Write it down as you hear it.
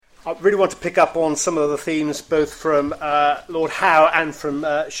I really want to pick up on some of the themes both from Lord Howe and from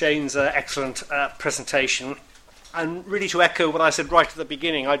Shane's excellent presentation. And really to echo what I said right at the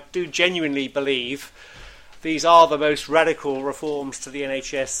beginning, I do genuinely believe these are the most radical reforms to the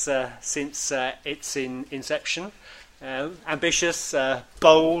NHS since its inception. Ambitious,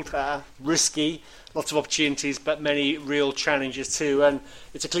 bold, risky, lots of opportunities, but many real challenges too. And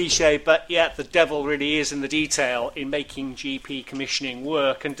it's a cliche, but yet the devil really is in the detail in making GP commissioning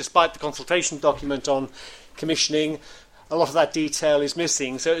work. And despite the consultation document on commissioning, a lot of that detail is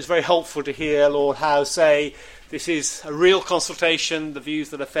missing. So it's very helpful to hear Lord Howe say this is a real consultation. The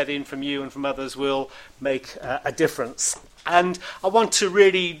views that are fed in from you and from others will make a difference. And I want to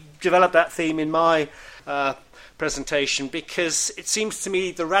really develop that theme in my presentation, because it seems to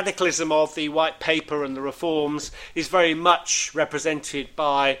me the radicalism of the white paper and the reforms is very much represented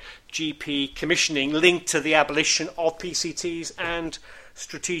by GP commissioning linked to the abolition of PCTs and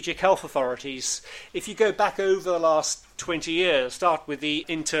strategic health authorities. If you go back over the last 20 years, start with the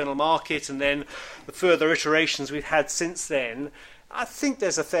internal market and then the further iterations we've had since then, I think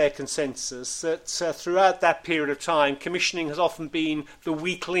there's a fair consensus that throughout that period of time, commissioning has often been the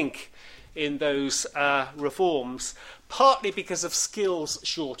weak link in those reforms, partly because of skills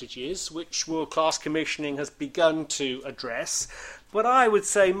shortages, which world-class commissioning has begun to address, but I would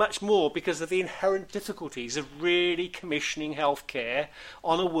say much more because of the inherent difficulties of really commissioning healthcare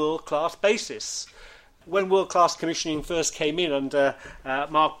on a world-class basis. When world-class commissioning first came in under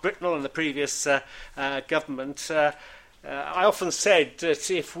Mark Britnell and the previous government, I often said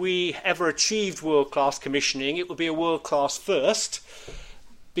that if we ever achieved world-class commissioning, it would be a world-class first,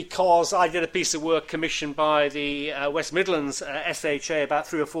 because I did a piece of work commissioned by the West Midlands SHA about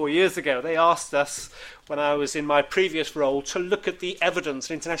 3 or 4 years ago. They asked us, when I was in my previous role, to look at the evidence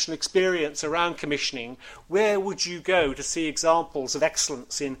and international experience around commissioning. Where would you go to see examples of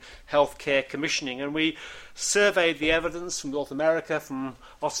excellence in healthcare commissioning? And we surveyed the evidence from North America, from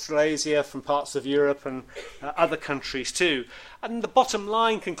Australasia, from parts of Europe and other countries too. And the bottom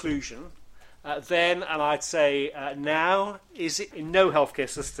line conclusion then, and I'd say now, is in no healthcare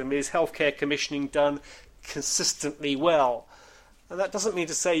system is healthcare commissioning done consistently well. And that doesn't mean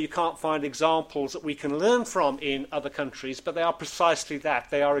to say you can't find examples that we can learn from in other countries, but they are precisely that.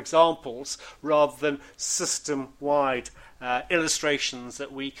 They are examples rather than system-wide illustrations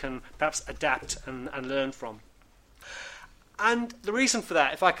that we can perhaps adapt and learn from. And the reason for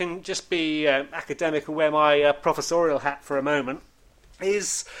that, if I can just be academic and wear my professorial hat for a moment,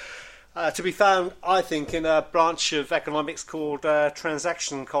 is to be found, I think, in a branch of economics called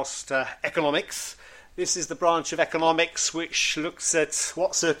transaction cost economics. This is the branch of economics which looks at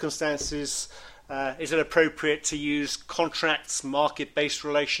what circumstances is it appropriate to use contracts, market-based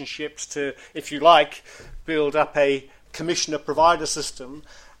relationships to, if you like, build up a commissioner-provider system,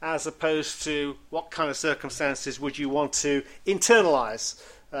 as opposed to what kind of circumstances would you want to internalise,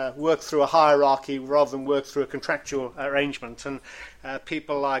 work through a hierarchy rather than work through a contractual arrangement. And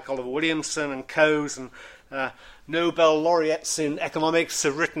people like Oliver Williamson and Coase and Nobel laureates in economics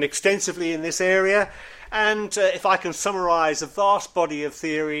have written extensively in this area. And if I can summarise a vast body of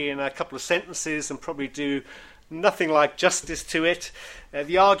theory in a couple of sentences and probably do nothing like justice to it,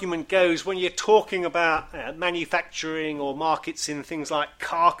 the argument goes when you're talking about manufacturing or markets in things like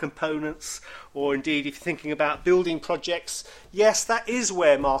car components, or indeed if you're thinking about building projects, yes, that is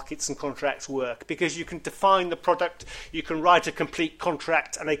where markets and contracts work, because you can define the product, you can write a complete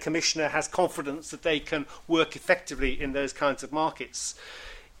contract, and a commissioner has confidence that they can work effectively in those kinds of markets.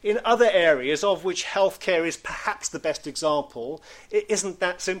 In other areas, of which healthcare is perhaps the best example, it isn't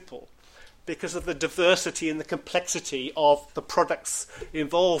that simple, because of the diversity and the complexity of the products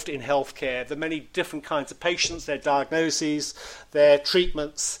involved in healthcare, the many different kinds of patients, their diagnoses, their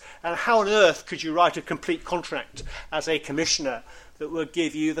treatments, and how on earth could you write a complete contract as a commissioner that would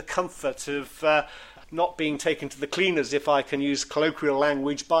give you the comfort of not being taken to the cleaners, if I can use colloquial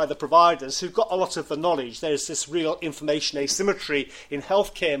language, by the providers who've got a lot of the knowledge. There's this real information asymmetry in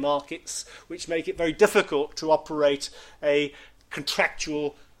healthcare markets which make it very difficult to operate a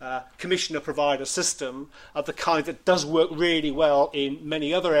contractual commissioner-provider system of the kind that does work really well in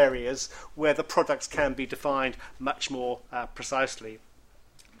many other areas where the products can be defined much more precisely.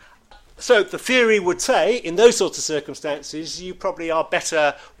 So the theory would say, in those sorts of circumstances, you probably are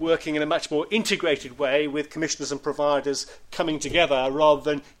better working in a much more integrated way with commissioners and providers coming together rather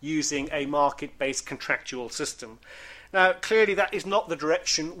than using a market-based contractual system. Now, clearly that is not the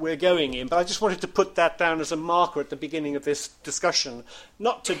direction we're going in, but I just wanted to put that down as a marker at the beginning of this discussion,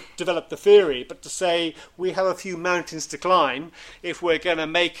 not to develop the theory, but to say we have a few mountains to climb if we're going to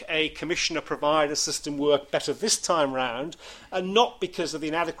make a commissioner-provider system work better this time round, and not because of the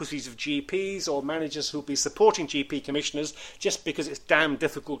inadequacies of GPs or managers who will be supporting GP commissioners, just because it's damn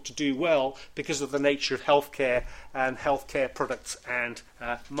difficult to do well because of the nature of healthcare and healthcare products and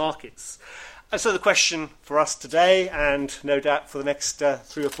markets. And so the question for us today, and no doubt for the next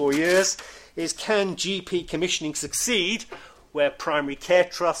 3 or 4 years, is can GP commissioning succeed where primary care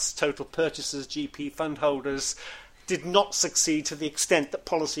trusts, total purchasers, GP fund holders did not succeed to the extent that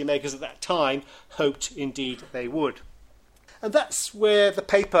policymakers at that time hoped indeed they would? And that's where the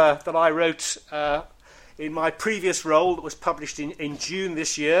paper that I wrote in my previous role that was published in June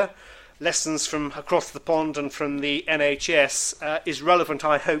this year, Lessons from Across the Pond and from the NHS, is relevant,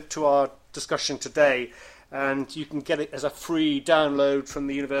 I hope, to our discussion today, and you can get it as a free download from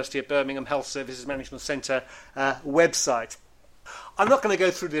the University of Birmingham Health Services Management Centre website. I'm not going to go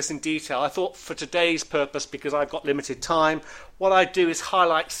through this in detail. I thought for today's purpose, because I've got limited time, what I do is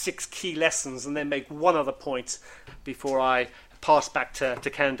highlight 6 key lessons and then make one other point before I pass back to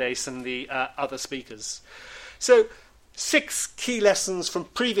Candace and the other speakers. So 6 key lessons from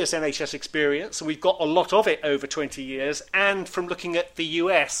previous NHS experience, and we've got a lot of it over 20 years, and from looking at the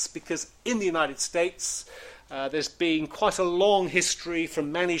US, because in the United States there's been quite a long history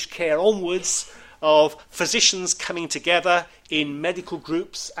from managed care onwards of physicians coming together in medical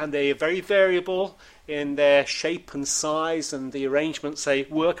groups, and they are very variable in their shape and size and the arrangements they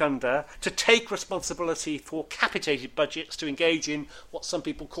work under, to take responsibility for capitated budgets to engage in what some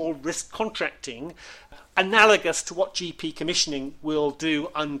people call risk contracting, analogous to what GP commissioning will do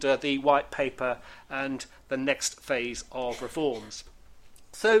under the white paper and the next phase of reforms.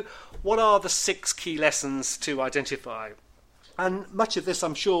 So what are the 6 key lessons to identify? And much of this,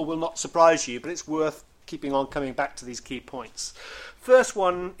 I'm sure, will not surprise you, but it's worth keeping on coming back to these key points. First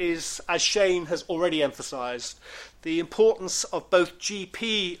one is, as Shane has already emphasised, the importance of both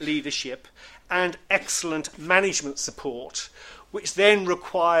GP leadership and excellent management support, which then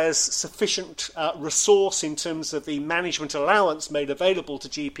requires sufficient resource in terms of the management allowance made available to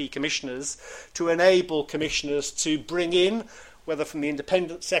GP commissioners to enable commissioners to bring in, whether from the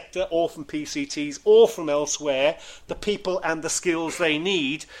independent sector or from PCTs or from elsewhere, the people and the skills they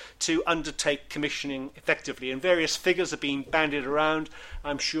need to undertake commissioning effectively. And various figures are being bandied around.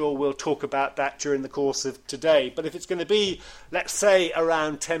 I'm sure we'll talk about that during the course of today. But if it's going to be, let's say,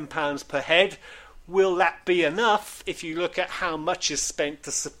 around £10 per head, will that be enough if you look at how much is spent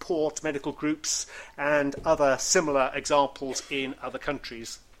to support medical groups and other similar examples in other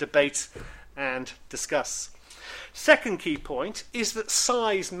countries? Debate and discuss. Second key point is that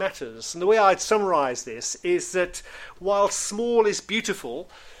size matters. And the way I'd summarise this is that while small is beautiful,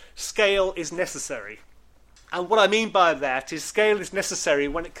 scale is necessary. And what I mean by that is scale is necessary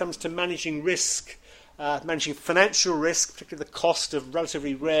when it comes to managing risk, managing financial risk, particularly the cost of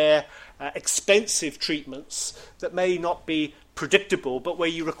relatively rare, expensive treatments that may not be predictable, but where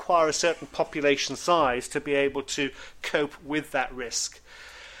you require a certain population size to be able to cope with that risk.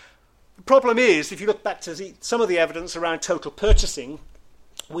 The problem is, if you look back to some of the evidence around total purchasing,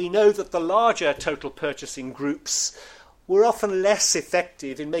 we know that the larger total purchasing groups were often less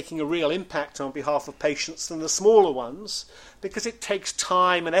effective in making a real impact on behalf of patients than the smaller ones, because it takes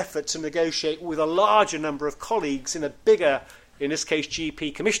time and effort to negotiate with a larger number of colleagues in a bigger, in this case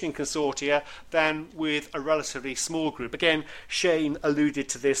GP commissioning consortia, than with a relatively small group. Again, Shane alluded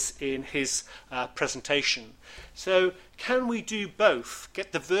to this in his presentation. So can we do both?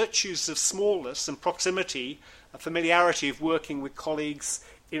 Get the virtues of smallness and proximity, a familiarity of working with colleagues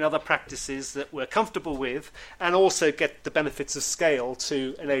in other practices that we're comfortable with, and also get the benefits of scale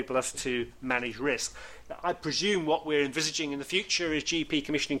to enable us to manage risk. I presume what we're envisaging in the future is GP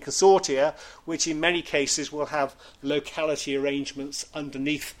commissioning consortia, which in many cases will have locality arrangements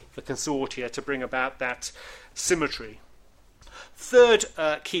underneath the consortia to bring about that symmetry. Third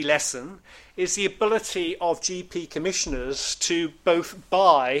key lesson is the ability of GP commissioners to both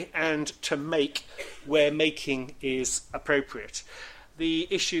buy and to make where making is appropriate. The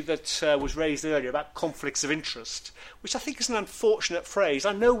issue that was raised earlier about conflicts of interest, which I think is an unfortunate phrase.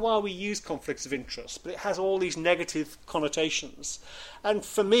 I know why we use conflicts of interest, but it has all these negative connotations. And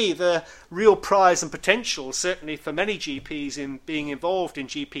for me, the real prize and potential, certainly for many GPs in being involved in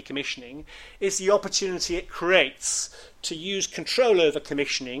GP commissioning, is the opportunity it creates to use control over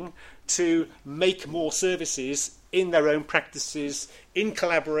commissioning to make more services in their own practices, in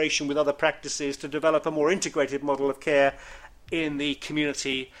collaboration with other practices, to develop a more integrated model of care, in the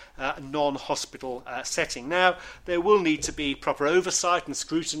community non-hospital setting. Now, there will need to be proper oversight and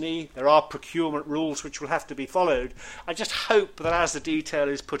scrutiny. There are procurement rules which will have to be followed. I just hope that as the detail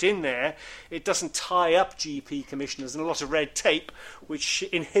is put in there, it doesn't tie up GP commissioners in a lot of red tape which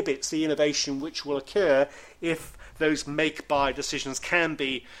inhibits the innovation which will occur if those make-buy decisions can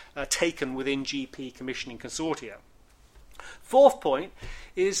be taken within GP commissioning consortia. Fourth point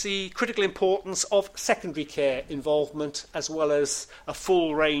is the critical importance of secondary care involvement, as well as a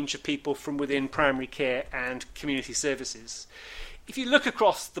full range of people from within primary care and community services. If you look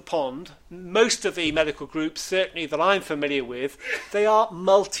across the pond, most of the medical groups, certainly that I'm familiar with, they are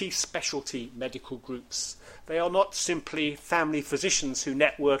multi-specialty medical groups. They are not simply family physicians who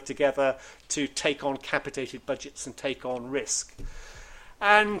network together to take on capitated budgets and take on risk.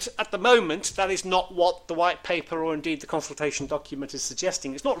 And at the moment, that is not what the white paper or indeed the consultation document is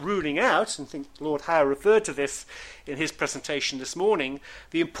suggesting. It's not ruling out, and I think Lord Howe referred to this in his presentation this morning,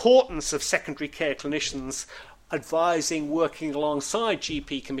 the importance of secondary care clinicians advising, working alongside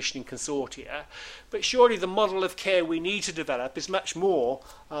GP commissioning consortia. But surely the model of care we need to develop is much more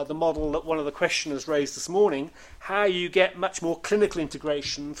the model that one of the questioners raised this morning, how you get much more clinical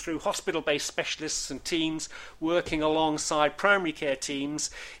integration through hospital-based specialists and teams working alongside primary care teams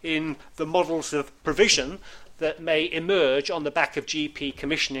in the models of provision that may emerge on the back of GP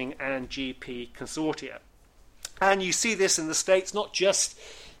commissioning and GP consortia. And you see this in the States, not just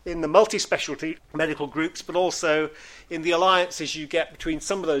in the multi-specialty medical groups, but also in the alliances you get between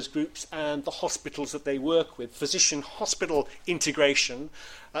some of those groups and the hospitals that they work with. Physician-hospital integration,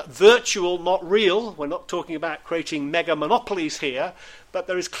 virtual, not real. We're not talking about creating mega monopolies here, but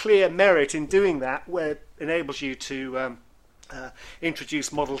there is clear merit in doing that, where it enables you to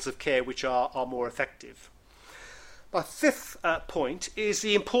introduce models of care which are more effective. My fifth point is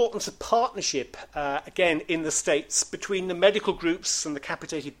the importance of partnership, again, in the States, between the medical groups and the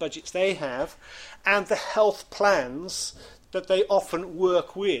capitated budgets they have and the health plans that they often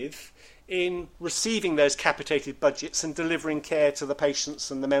work with in receiving those capitated budgets and delivering care to the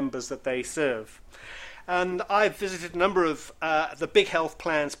patients and the members that they serve. And I've visited a number of the big health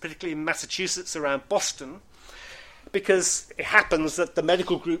plans, particularly in Massachusetts around Boston, because it happens that the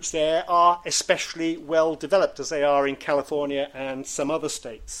medical groups there are especially well developed, as they are in California and some other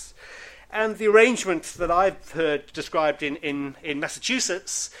states. And the arrangement that I've heard described in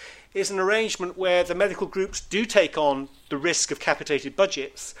Massachusetts is an arrangement where the medical groups do take on the risk of capitated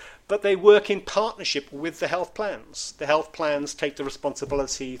budgets, but they work in partnership with the health plans. The health plans take the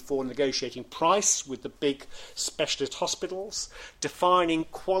responsibility for negotiating price with the big specialist hospitals, defining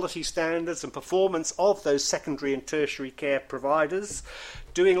quality standards and performance of those secondary and tertiary care providers,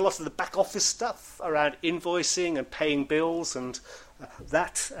 doing a lot of the back office stuff around invoicing and paying bills and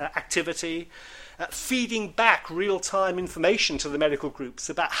that activity, feeding back real-time information to the medical groups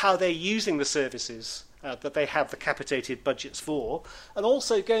about how they're using the services that they have the capitated budgets for, and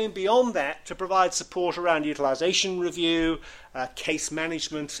also going beyond that to provide support around utilisation review, case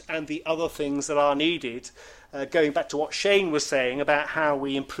management, and the other things that are needed, going back to what Shane was saying about how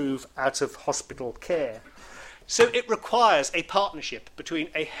we improve out-of-hospital care. So it requires a partnership between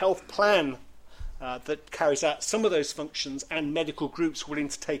a health plan that carries out some of those functions and medical groups willing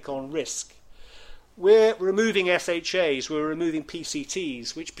to take on risk. We're removing SHAs, we're removing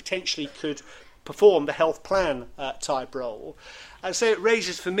PCTs, which potentially could perform the health plan type role. And so it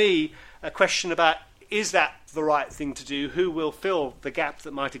raises for me a question about, is that the right thing to do? Who will fill the gap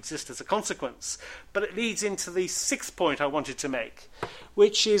that might exist as a consequence? But it leads into the sixth point I wanted to make,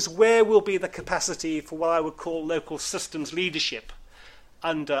 which is where will be the capacity for what I would call local systems leadership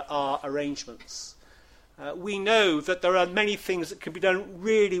under our arrangements. We know that there are many things that can be done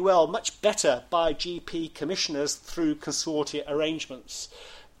really well, much better by GP commissioners through consortia arrangements.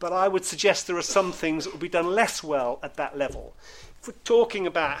 But I would suggest there are some things that will be done less well at that level. If we're talking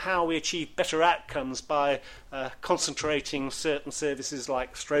about how we achieve better outcomes by concentrating certain services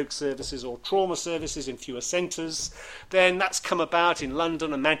like stroke services or trauma services in fewer centres, then that's come about in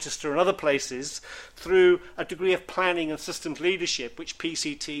London and Manchester and other places through a degree of planning and systems leadership which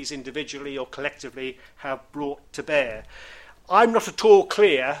PCTs individually or collectively have brought to bear. I'm not at all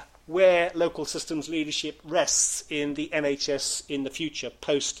clear where local systems leadership rests in the NHS in the future,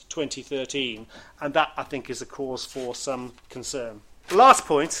 post-2013, and that, I think, is a cause for some concern. The last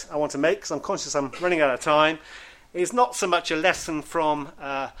point I want to make, because I'm conscious I'm running out of time, is not so much a lesson from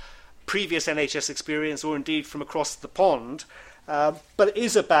previous NHS experience or indeed from across the pond, but it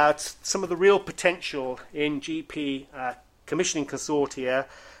is about some of the real potential in GP commissioning consortia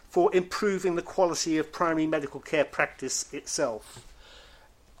for improving the quality of primary medical care practice itself.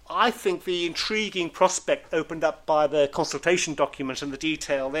 I think the intriguing prospect opened up by the consultation document and the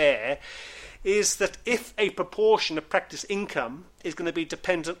detail there is that if a proportion of practice income is going to be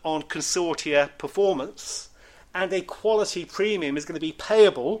dependent on consortia performance and a quality premium is going to be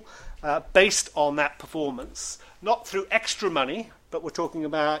payable based on that performance, not through extra money, but we're talking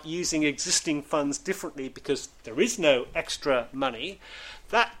about using existing funds differently because there is no extra money,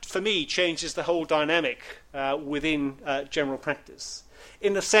 that for me changes the whole dynamic within general practice,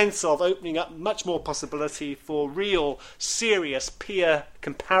 in the sense of opening up much more possibility for real serious peer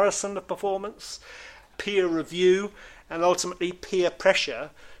comparison of performance, peer review, and ultimately peer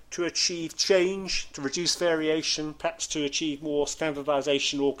pressure to achieve change, to reduce variation, perhaps to achieve more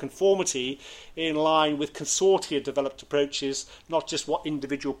standardisation or conformity in line with consortia-developed approaches, not just what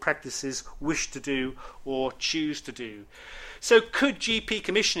individual practices wish to do or choose to do. So could GP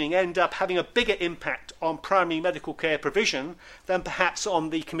commissioning end up having a bigger impact on primary medical care provision than perhaps on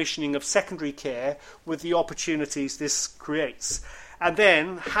the commissioning of secondary care with the opportunities this creates? And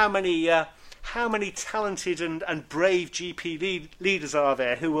then how many talented and brave GP leaders are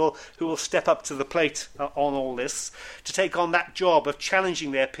there who will step up to the plate on all this to take on that job of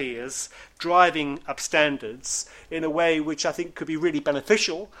challenging their peers, driving up standards in a way which I think could be really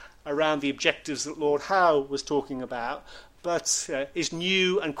beneficial around the objectives that Lord Howe was talking about, but is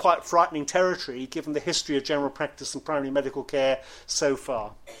new and quite frightening territory given the history of general practice and primary medical care so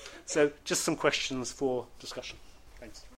far. So just some questions for discussion. Thanks.